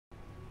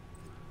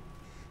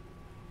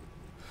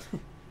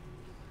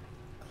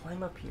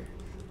climb up here?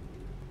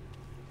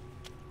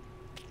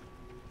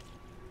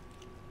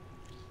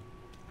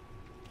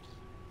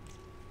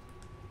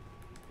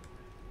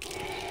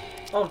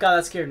 Oh god,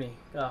 that scared me.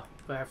 Oh,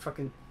 I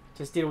fucking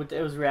just did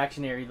it was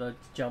reactionary, the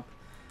jump.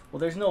 Well,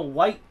 there's no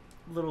white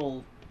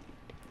little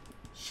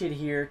shit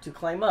here to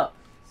climb up.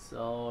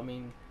 So, I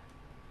mean,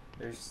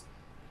 there's...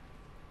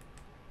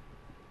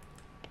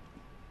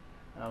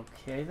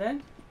 Okay,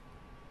 then.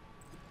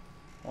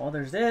 Oh,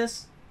 there's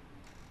this.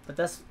 But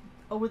that's...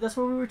 Oh, that's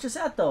where we were just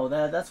at, though.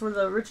 That's where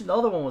the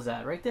other one was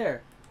at, right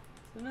there.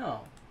 So,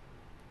 no.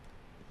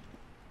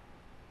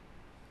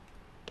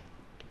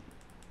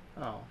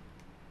 Oh.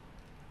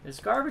 There's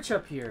garbage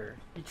up here.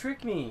 You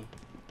tricked me.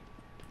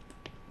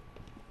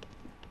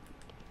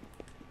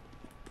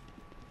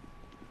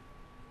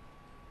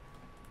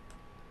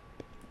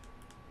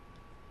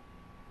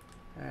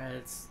 Alright,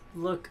 let's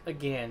look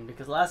again.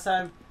 Because last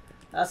time,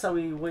 that's how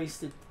we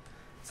wasted.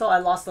 So I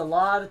lost a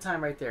lot of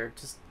time right there.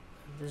 Just,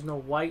 there's no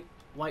white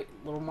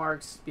little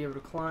marks to be able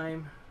to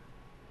climb.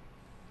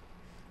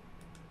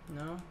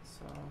 No?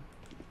 So,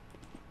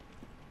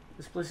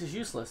 this place is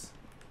useless.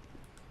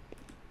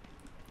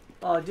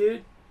 Oh,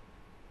 dude.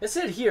 It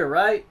said here,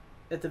 right?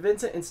 At the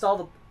Vincent,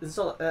 install.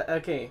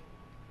 Okay.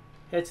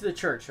 Head to the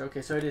church.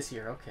 Okay, so it is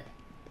here. Okay.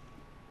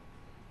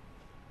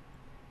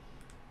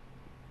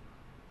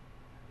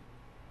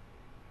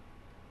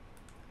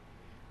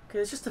 Okay,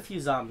 there's just a few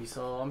zombies,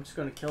 so I'm just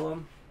gonna kill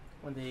them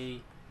when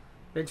they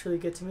eventually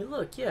get to me.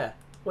 Look, yeah.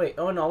 Wait,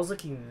 oh no, I was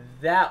looking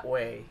that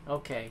way.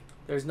 Okay,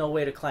 there's no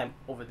way to climb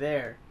over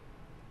there.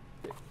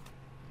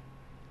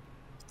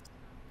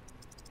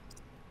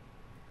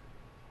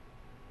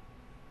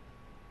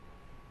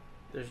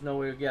 There's no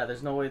way. Yeah,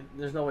 there's no way.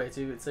 There's no way. It's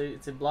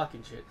in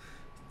blocking shit.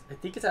 I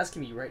think it's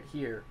asking me right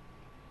here.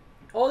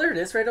 Oh, there it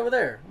is, right over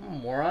there. I'm a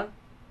moron.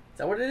 Is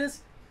that what it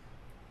is?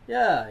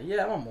 Yeah,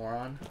 I'm a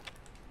moron.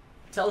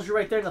 It tells you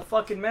right there in the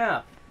fucking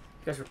map.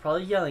 You guys were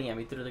probably yelling at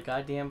me through the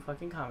goddamn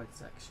fucking comment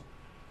section.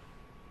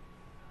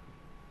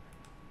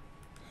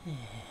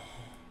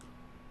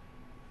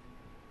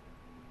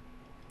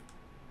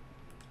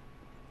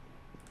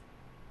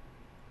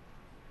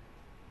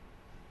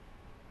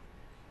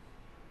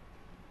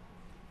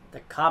 The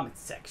comment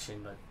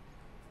section, but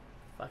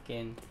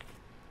fucking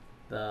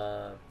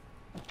the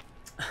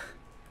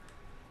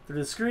through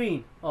the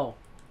screen. Oh,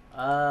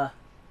 oh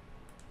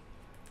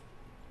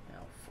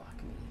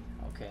fuck me.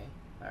 Okay,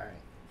 all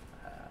right.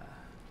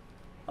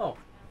 Oh,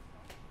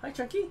 hi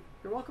Chunky.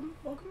 You're welcome.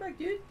 Welcome back,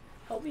 dude.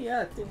 Help me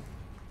out. Dude.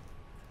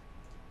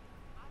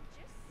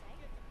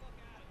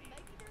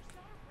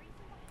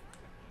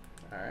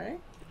 All right.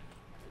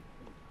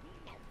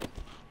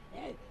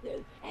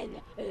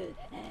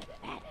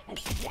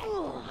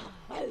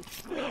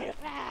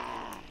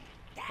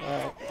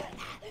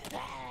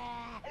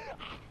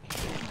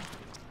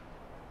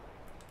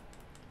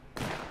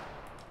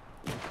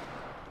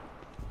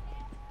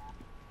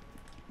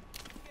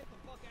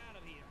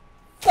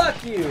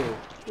 Fuck you!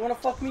 You wanna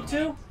fuck me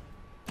too?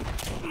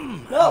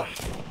 No!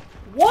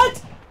 What?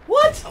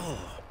 What?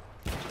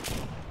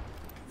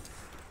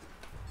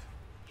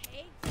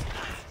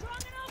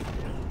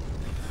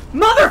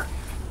 Mother!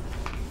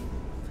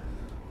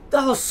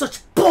 That was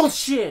such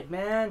bullshit,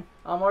 man.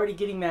 I'm already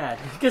getting mad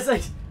because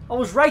I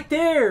was right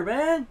there,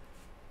 man.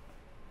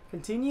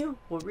 Continue?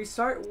 Or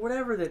restart?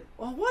 Whatever that.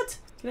 Oh, what?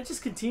 Can I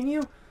just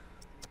continue?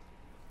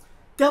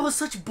 That was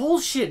such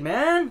bullshit,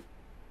 man.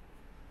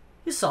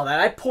 You saw that.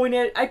 I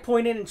pointed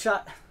and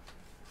shot.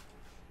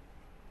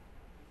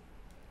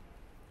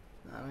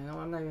 I mean, no,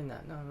 I'm not even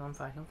that. No, I'm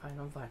fine. I'm fine.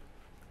 I'm fine.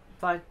 I'm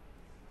fine.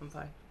 I'm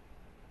fine.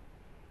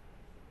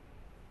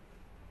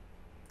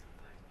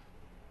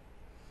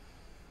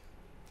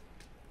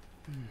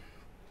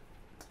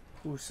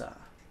 Husa.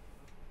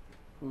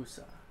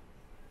 Husa.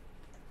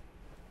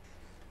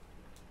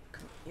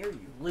 Come here,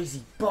 you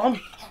lazy bum.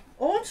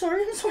 Oh, I'm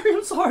sorry. I'm sorry.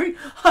 I'm sorry.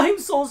 I'm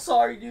so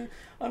sorry, dude.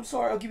 I'm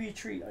sorry. I'll give you a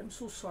treat. I'm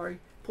so sorry.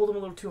 Pulled him a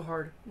little too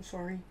hard. I'm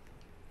sorry.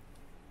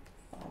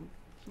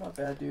 Not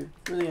bad, dude.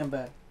 Really am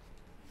bad.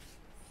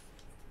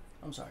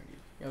 I'm sorry,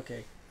 dude.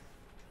 Okay.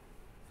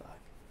 Fuck.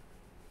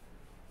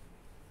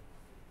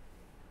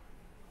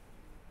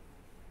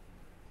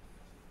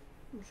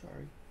 I'm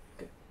sorry.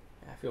 Okay.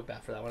 I feel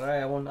bad for that one.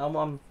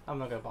 I'm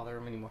not gonna bother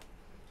him anymore.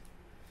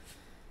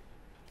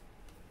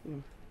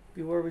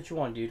 Be whatever you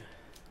want, dude.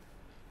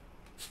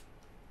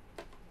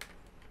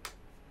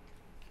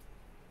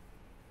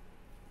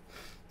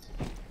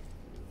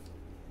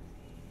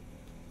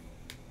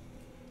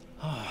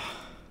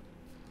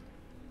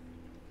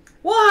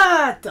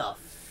 What the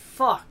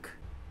fuck?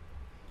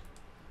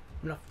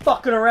 I'm not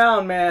fucking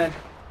around, man.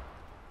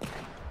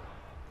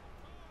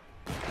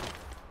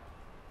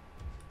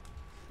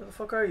 Where the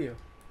fuck are you?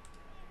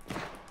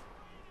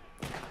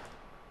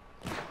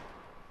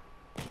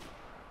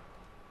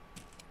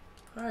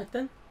 Alright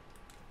then.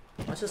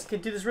 Let's just do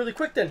this really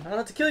quick then. I don't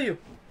have to kill you.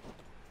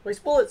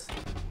 Waste bullets.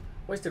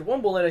 Wasted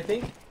one bullet, I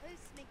think. Who's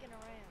sneaking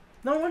around?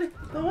 No one.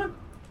 No one.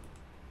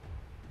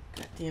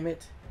 God damn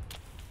it.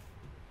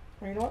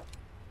 Well, you know what?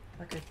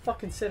 Like I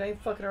fucking said, I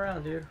ain't fucking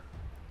around, dude.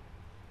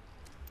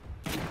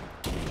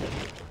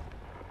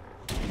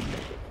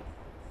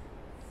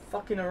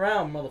 fucking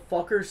around,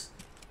 motherfuckers.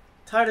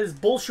 Tired of this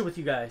bullshit with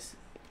you guys.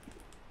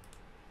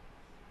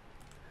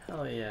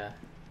 Hell yeah.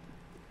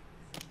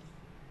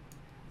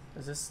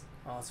 Is this?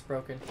 Oh, it's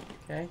broken.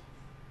 Okay.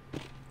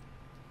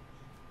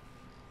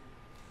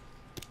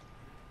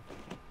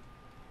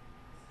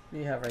 What do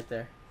you have right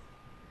there?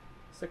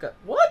 It's like a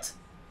what?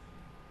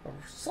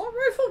 Assault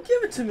rifle?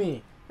 Give it to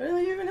me. I didn't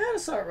know you even had an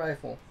assault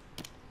rifle.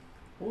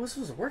 Oh, this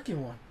was a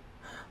working one.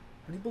 How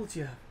many bullets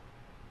do you have?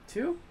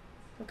 2?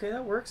 Okay,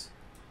 that works.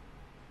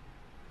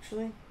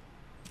 Actually,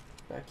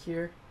 back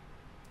here.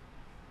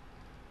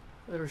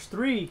 There's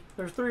 3.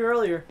 There's 3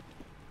 earlier.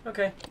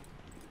 Okay.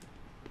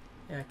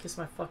 Yeah, kiss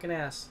my fucking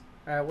ass.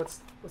 Alright,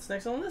 what's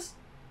next on this?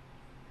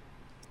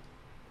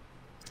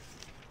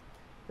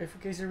 Wait for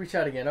Casey to reach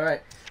out again.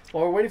 Alright.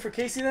 While we're waiting for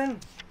Casey then,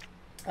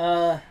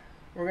 we're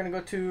gonna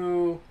go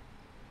to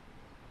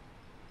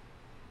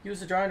use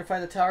the drawing to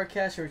find the tower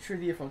cache and retrieve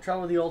the earphone.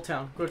 Travel to the old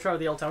town. Go travel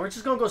to the old town. We're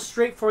just gonna go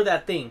straight for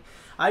that thing.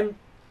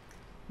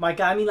 My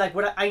guy, I mean, like,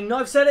 what I know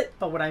I've said it,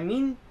 but what I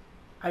mean,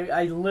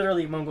 I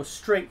literally am gonna go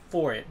straight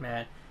for it,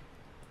 man.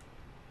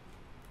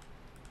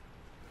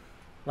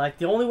 Like,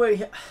 the only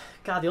way,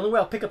 God, the only way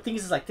I'll pick up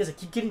things is like this. I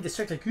keep getting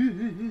distracted, like,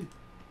 Alright,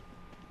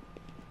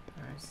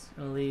 just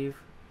gonna leave.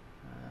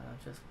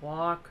 Just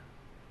walk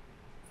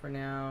for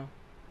now.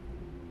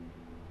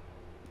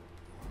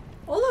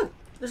 Oh, look,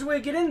 there's a way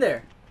to get in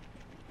there.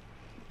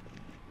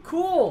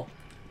 Cool.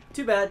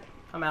 Too bad.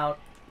 I'm out.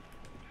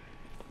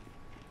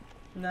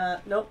 Nah,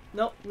 nope,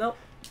 nope, nope.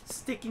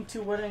 Sticking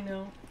to what I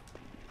know.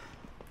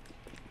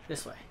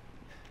 This way.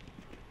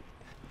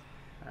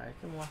 Alright,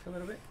 I can walk a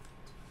little bit.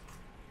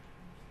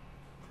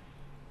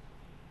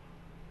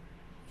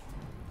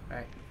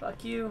 Alright,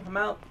 fuck you. I'm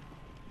out.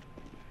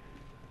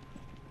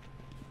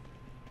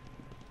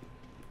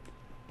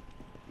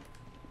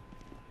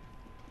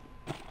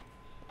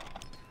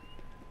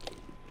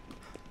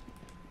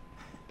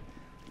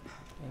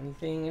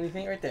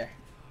 Anything right there.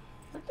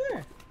 Right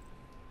there.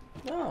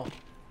 No.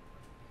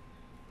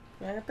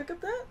 Can I pick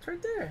up that? It's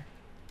right there.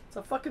 It's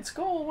a fucking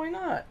skull. Why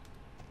not?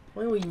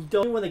 When you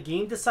don't, when the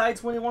game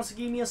decides when it wants to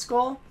give me a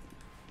skull?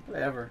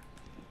 Whatever.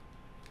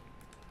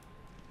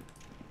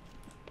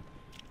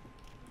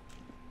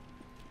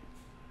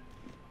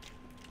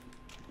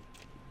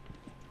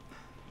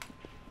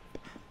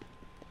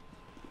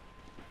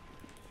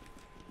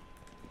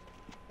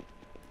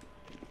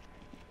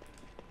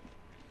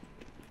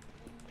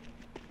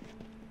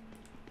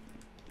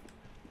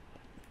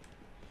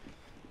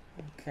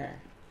 Okay.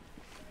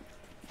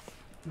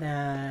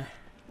 Nah.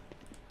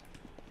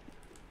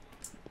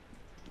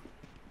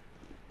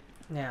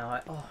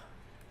 Now,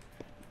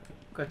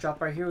 gotta drop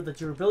right here with the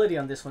durability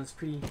on this one. It's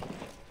pretty.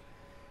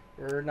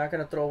 We're not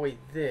gonna throw away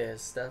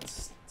this.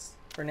 That's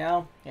for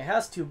now. It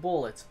has 2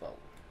 bullets, but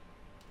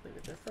leave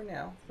it there for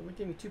now. Someone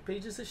give me 2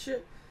 pages of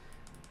shit.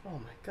 Oh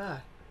my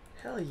god,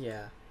 hell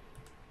yeah!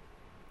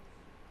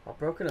 A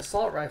broken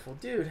assault rifle,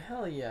 dude.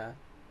 Hell yeah!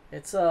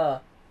 It's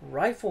a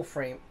rifle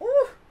frame. Ooh.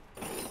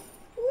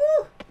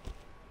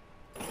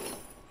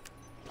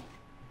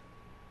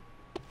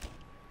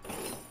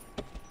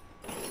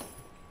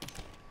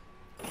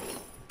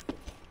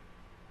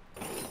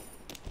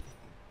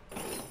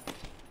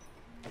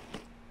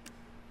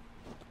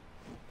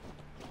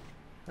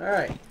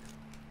 Alright.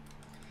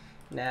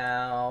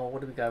 Now,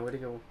 what do we got? What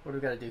do we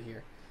got to do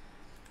here?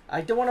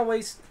 I don't want to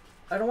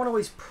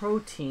waste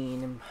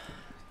protein.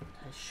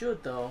 I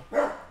should though.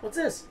 What's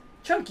this?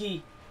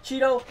 Chunky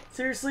Cheeto?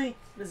 Seriously?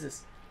 What is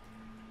this?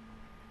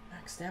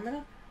 Max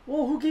stamina?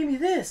 Whoa, who gave me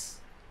this?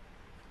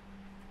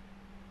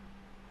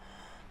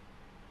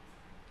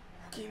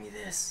 Who gave me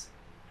this?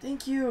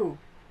 Thank you.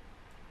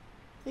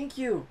 Thank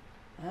you.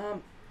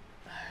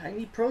 I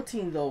need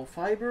protein though.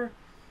 Fiber.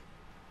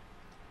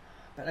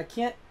 But I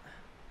can't.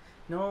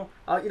 No.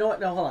 You know what?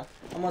 No, hold on.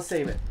 I'm gonna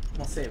save it. I'm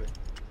gonna save it.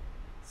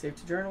 Save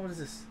to journal. What is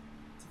this?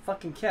 It's a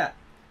fucking cat.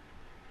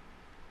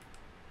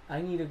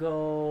 I need to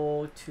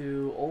go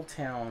to Old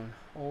Town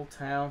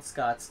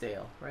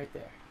Scottsdale, right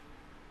there,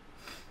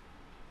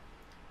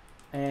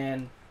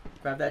 and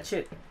grab that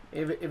shit.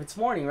 If it's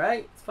morning,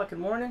 right? It's fucking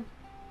morning.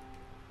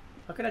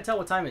 How can I tell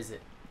what time is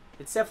it?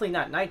 It's definitely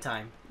not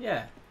nighttime.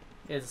 Yeah,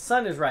 the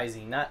sun is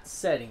rising, not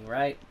setting,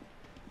 right?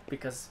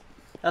 Because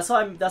that's how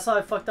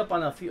I fucked up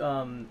on a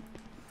few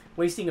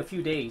wasting a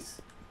few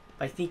days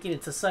by thinking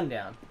it's a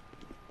sundown.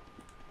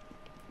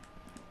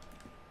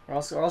 Or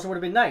also would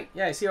have been night.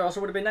 Yeah, I see. Or also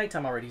would have been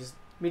nighttime already. Just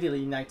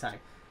immediately nighttime.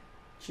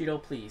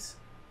 Cheeto, please.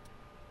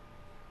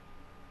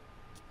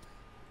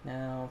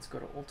 Now let's go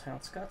to Old Town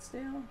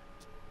Scottsdale.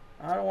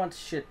 I don't want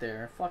shit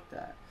there. Fuck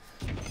that.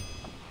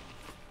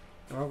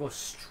 And we'll go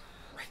straight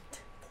for it.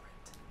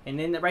 And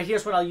then right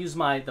here's what I'll use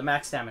the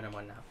max stamina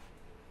one now.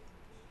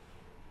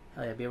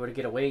 Hell yeah, be able to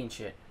get away and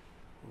shit.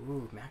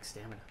 Ooh, max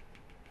stamina.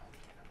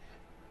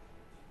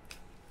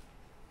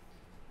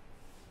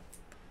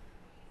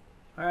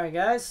 Alright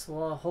guys,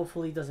 well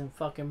hopefully he doesn't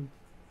fucking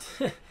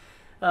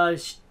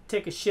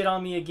take a shit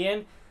on me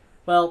again.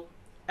 Well,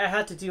 I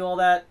had to do all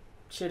that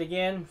shit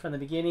again from the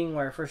beginning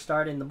where I first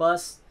started in the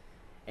bus.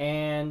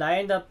 And I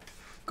end up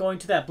going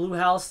to that blue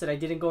house that I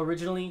didn't go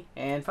originally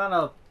and found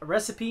a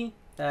recipe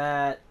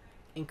that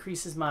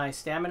increases my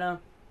stamina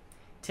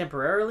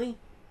temporarily,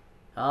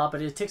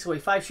 but it takes away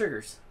 5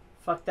 sugars.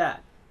 Fuck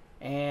that.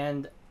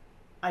 And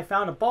I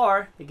found a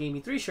bar that gave me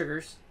 3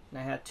 sugars,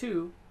 and I had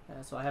 2,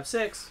 so I have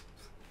 6.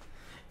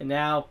 And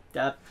now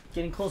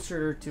getting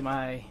closer to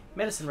my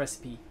medicine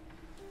recipe.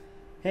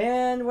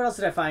 And what else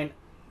did I find?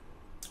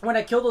 When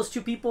I killed those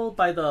 2 people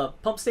by the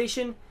pump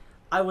station,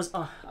 I was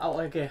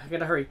okay, I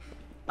gotta hurry.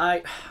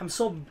 I'm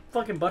so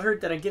fucking butthurt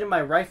that I get in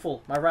my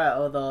rifle,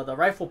 the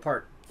rifle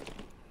part.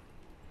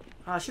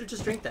 I should have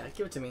just drank that.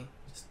 Give it to me.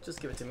 Just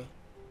give it to me.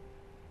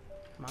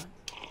 Come on.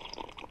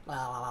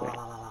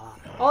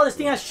 Oh, this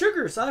thing has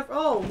sugars.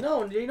 Oh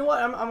no! You know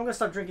what? I'm gonna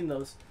stop drinking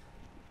those.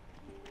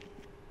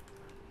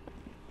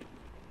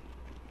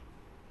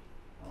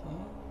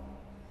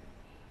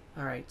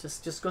 All right,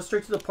 just go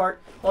straight to the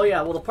part. Oh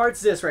yeah, well the part's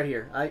this right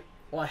here. I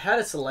had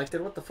it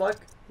selected. What the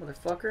fuck,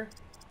 motherfucker?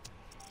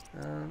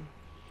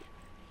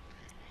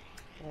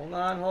 Hold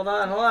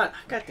on.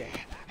 God damn.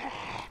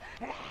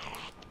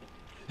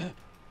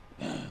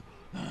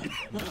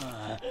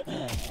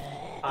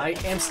 I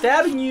am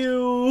stabbing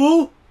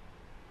you.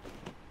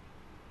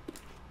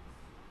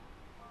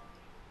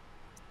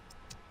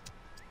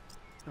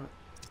 Oh,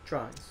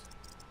 drawings.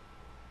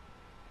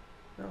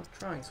 No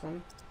drawings,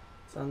 homie.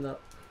 It's on the.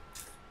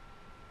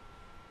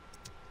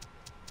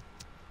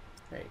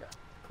 There you go.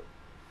 Cool.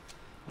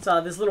 It's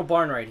this little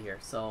barn right here.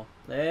 So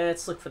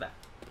let's look for that.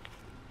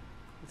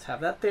 Let's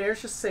have that there.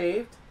 It's just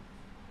saved.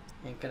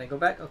 And can I go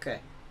back? Okay.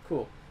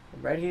 Cool.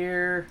 Right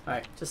here. All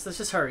right. Let's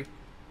just hurry.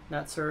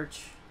 Not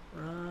search.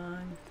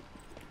 Run.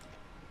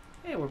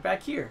 Hey, we're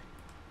back here.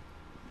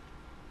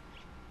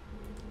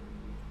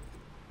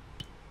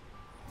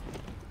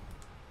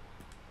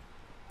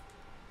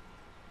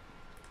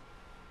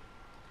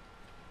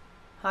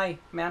 Hi,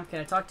 ma'am. Can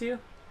I talk to you?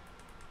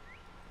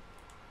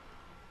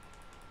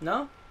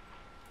 No?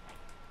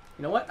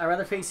 You know what? I'd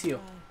rather face you.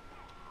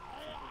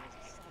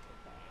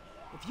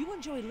 If you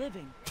enjoy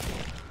living...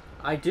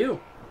 I do.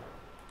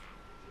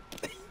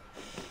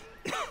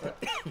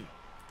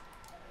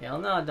 Hell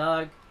no,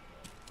 dog.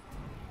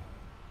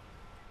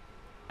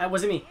 That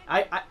wasn't me.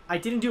 I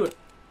didn't do it.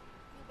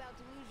 You about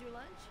to lose your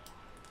lunch?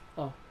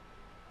 Oh.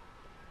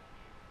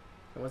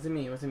 It wasn't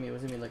me.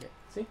 Look at.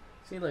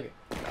 See, look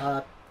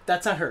at.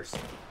 That's not hers.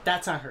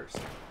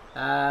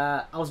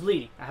 I was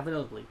bleeding. I have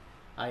another bleed.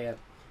 I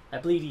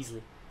bleed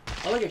easily.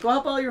 Oh, look at. Go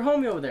help out your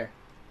homie over there.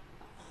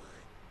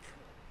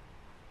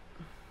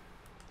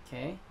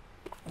 Okay.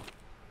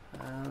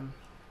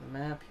 The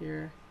map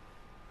here.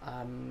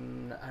 I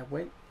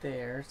went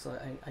there, so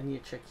I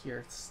need to check here.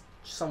 It's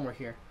somewhere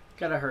here.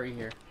 Gotta hurry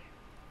here.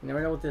 You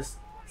never know with this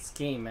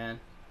game, man.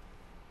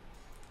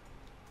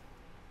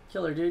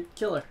 Kill her, dude.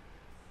 Kill her.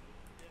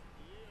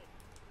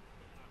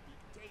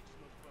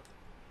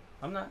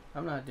 I'm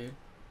not, dude.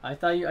 I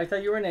thought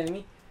you were an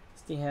enemy.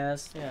 This thing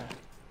has, yeah.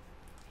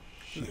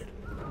 Shit.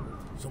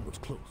 Someone's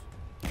close.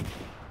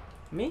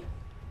 Me?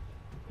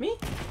 Me?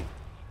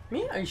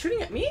 Me? Are you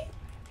shooting at me?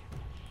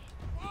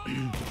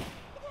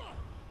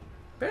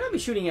 Better not be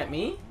shooting at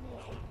me.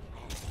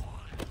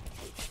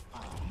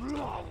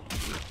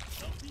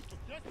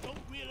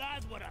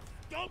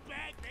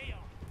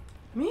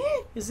 Me?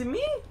 Is it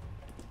me?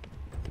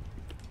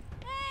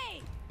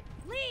 Hey!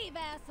 Leave,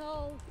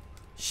 asshole!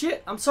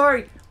 Shit, I'm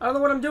sorry. I don't know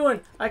what I'm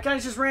doing. I kind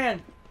of just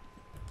ran.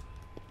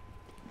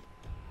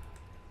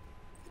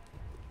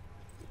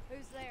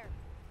 Who's there?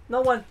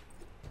 No one.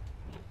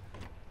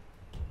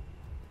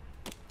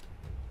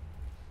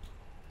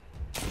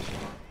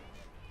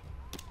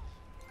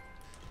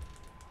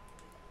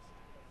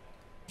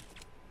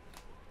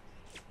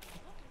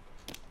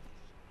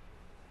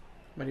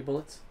 Many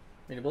bullets?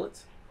 Many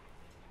bullets?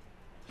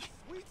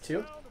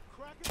 2.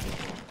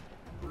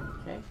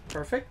 Okay,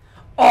 perfect.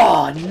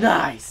 Oh,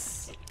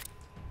 nice!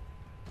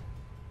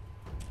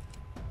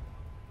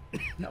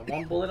 Got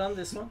 1 bullet on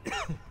this one.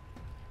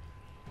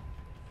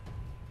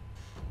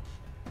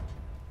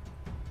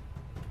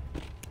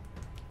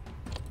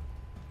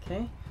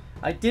 Okay.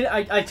 I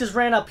just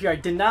ran up here. I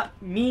did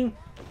not mean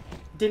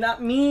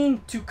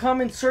to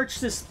come and search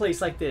this place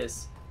like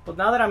this. But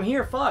now that I'm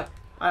here, fuck.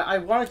 I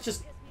want to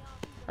just...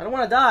 I don't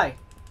want to die.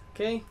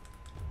 Okay?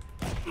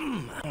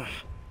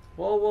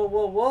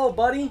 Whoa,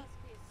 buddy.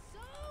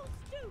 So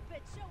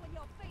stupid showing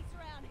your face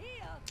around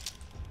here.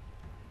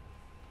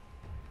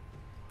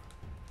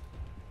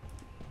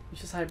 You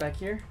just hide back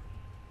here.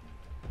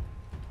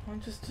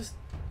 I'm just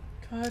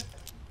God.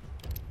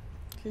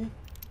 Okay.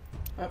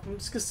 I'm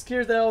just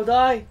scared that I'll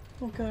die.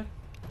 Oh God.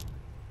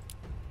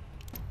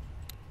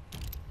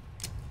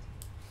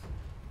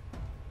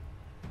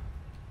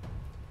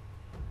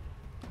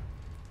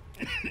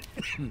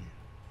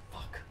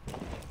 Fuck. I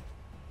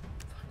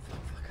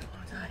don't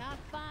wanna die. When I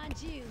find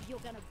you, you're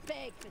gonna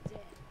beg for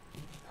death.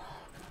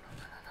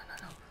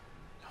 No.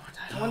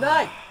 I don't wanna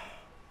die.